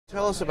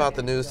Tell us about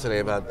the news today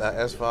about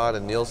SVOD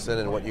and Nielsen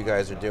and what you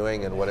guys are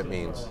doing and what it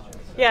means.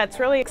 Yeah,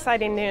 it's really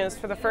exciting news.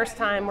 For the first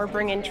time, we're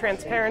bringing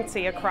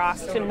transparency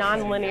across to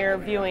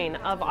nonlinear viewing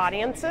of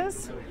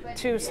audiences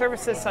to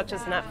services such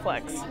as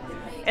Netflix.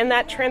 And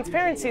that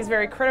transparency is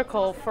very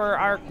critical for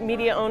our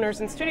media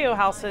owners and studio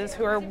houses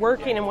who are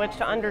working in which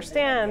to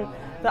understand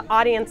the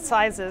audience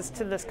sizes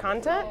to this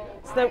content,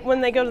 so that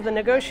when they go to the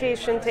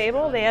negotiation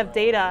table, they have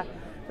data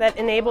that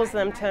enables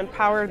them to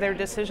empower their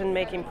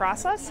decision-making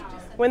process.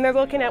 When they're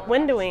looking at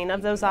windowing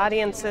of those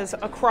audiences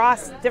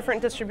across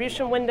different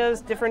distribution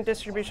windows, different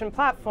distribution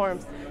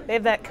platforms, they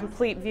have that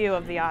complete view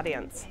of the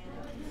audience.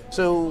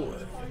 So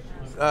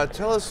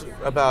tell us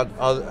about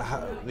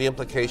the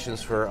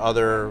implications for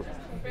other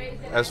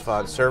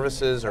SVOD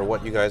services, or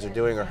what you guys are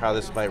doing, or how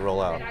this might roll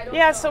out.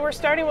 Yeah, so we're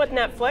starting with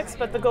Netflix,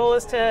 but the goal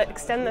is to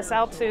extend this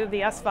out to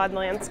the SVOD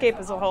landscape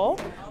as a whole.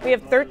 We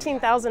have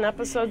 13,000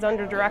 episodes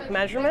under direct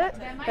measurement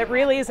that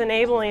really is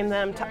enabling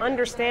them to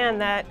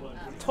understand that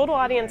total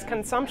audience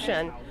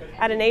consumption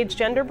at an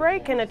age-gender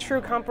break and a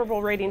true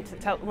comparable rating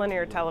to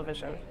linear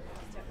television.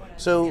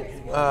 So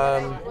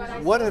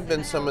what have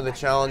been some of the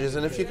challenges,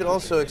 and if you could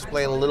also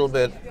explain a little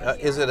bit,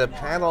 is it a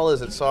panel,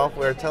 is it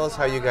software? Tell us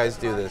how you guys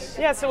do this.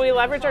 Yeah, so we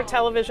leverage our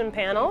television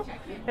panel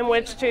in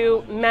which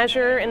to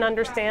measure and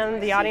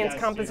understand the audience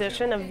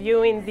composition of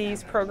viewing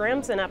these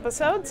programs and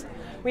episodes.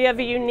 We have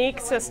a unique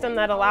system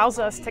that allows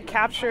us to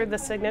capture the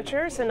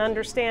signatures and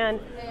understand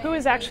who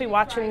is actually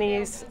watching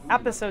these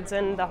episodes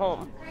in the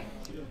home.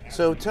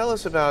 So tell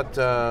us about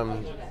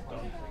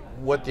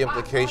what the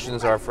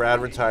implications are for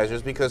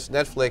advertisers, because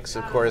Netflix,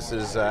 of course,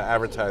 is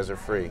advertiser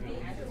free.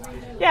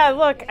 Yeah,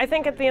 look, I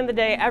think at the end of the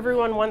day,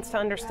 everyone wants to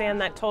understand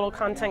that total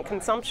content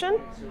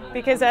consumption,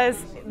 because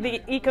as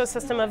the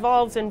ecosystem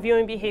evolves and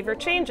viewing behavior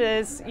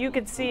changes, you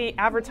could see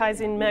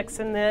advertising mix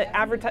and the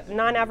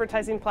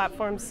non-advertising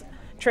platforms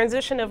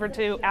transition over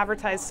to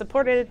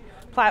advertise-supported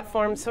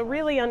platforms. So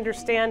really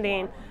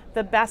understanding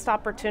the best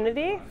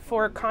opportunity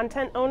for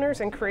content owners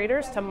and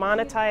creators to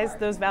monetize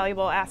those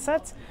valuable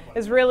assets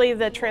is really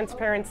the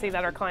transparency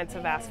that our clients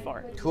have asked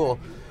for. Cool.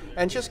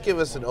 And just give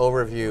us an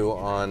overview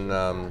on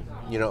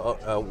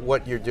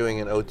what you're doing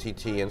in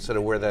OTT and sort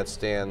of where that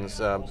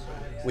stands.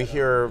 We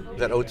hear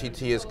that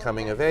OTT is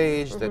coming of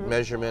age, that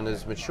measurement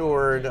is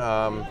matured.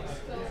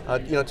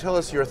 Tell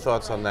us your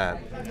thoughts on that.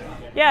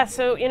 Yeah,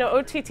 so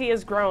OTT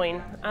is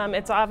growing.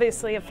 It's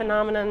obviously a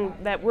phenomenon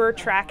that we're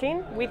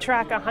tracking. We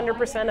track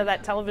 100% of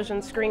that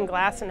television screen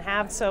glass and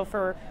have so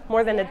for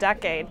more than a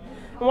decade.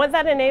 And what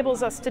that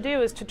enables us to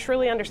do is to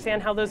truly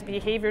understand how those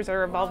behaviors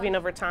are evolving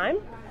over time.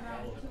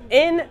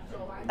 In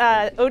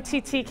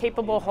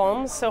OTT-capable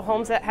homes, so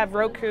homes that have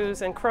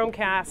Rokus and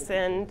Chromecasts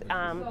and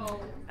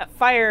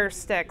Fire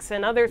Sticks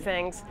and other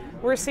things,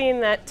 we're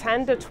seeing that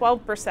 10 to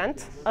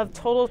 12% of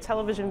total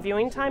television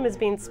viewing time is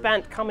being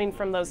spent coming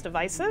from those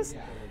devices.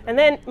 And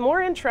then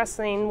more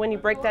interesting, when you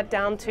break that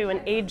down to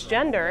an age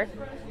gender,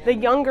 the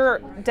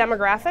younger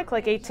demographic,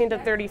 like 18 to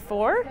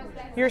 34,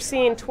 you're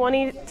seeing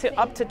 20 to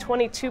up to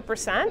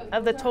 22%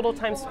 of the total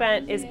time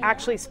spent is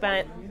actually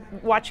spent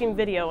watching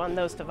video on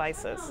those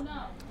devices.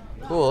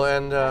 Cool.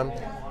 And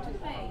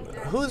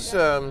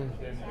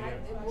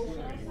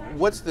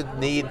what's the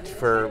need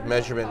for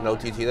measurement in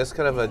OTT? That's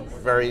kind of a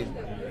very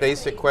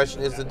basic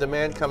question. Is the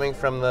demand coming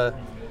from the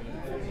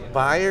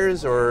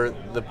buyers or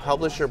the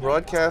publisher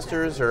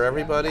broadcasters or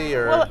everybody?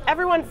 Or? Well,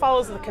 everyone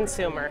follows the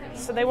consumer.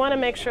 So they want to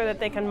make sure that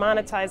they can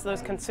monetize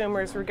those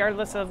consumers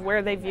regardless of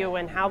where they view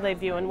and how they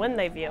view and when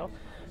they view.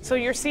 So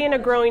you're seeing a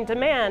growing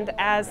demand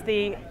as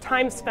the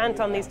time spent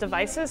on these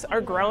devices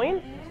are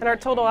growing. In our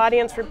total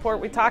audience report,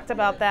 we talked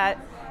about that.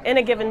 In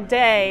a given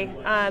day,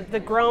 the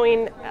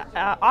growing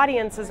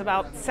audience is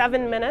about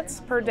 7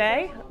 minutes per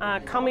day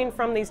coming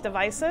from these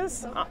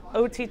devices,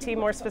 OTT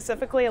more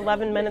specifically,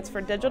 11 minutes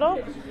for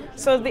digital.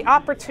 So the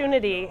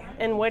opportunity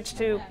in which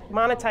to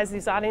monetize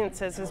these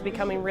audiences is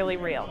becoming really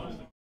real.